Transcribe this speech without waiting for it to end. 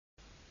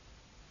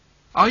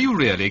Are you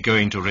really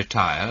going to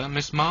retire,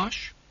 Miss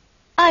Marsh?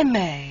 I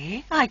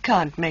may. I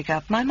can't make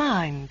up my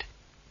mind.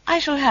 I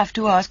shall have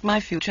to ask my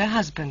future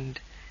husband.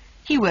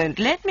 He won't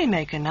let me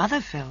make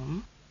another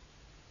film.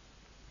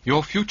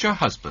 Your future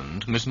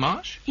husband, Miss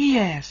Marsh?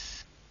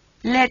 Yes.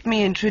 Let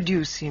me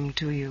introduce him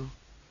to you.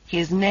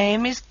 His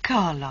name is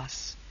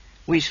Carlos.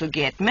 We shall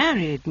get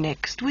married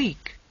next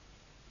week.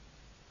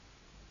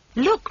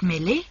 Look,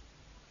 Millie.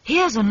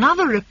 Here's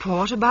another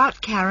report about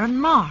Karen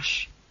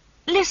Marsh.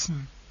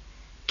 Listen.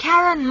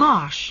 Karen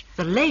Marsh,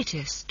 the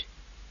latest.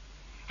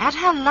 At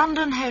her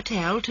London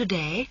hotel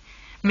today,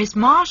 Miss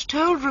Marsh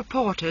told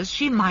reporters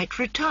she might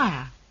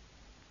retire.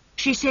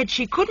 She said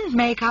she couldn't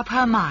make up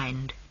her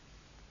mind.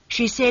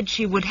 She said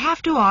she would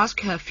have to ask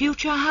her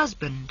future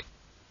husband.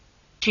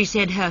 She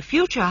said her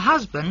future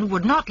husband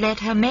would not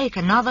let her make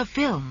another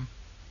film.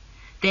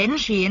 Then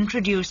she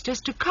introduced us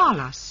to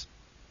Carlos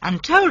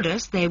and told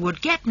us they would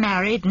get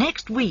married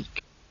next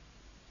week.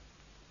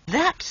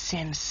 That's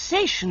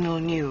sensational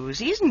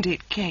news, isn't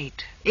it,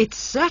 Kate? It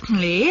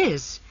certainly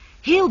is.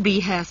 He'll be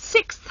her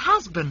 6th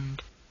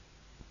husband.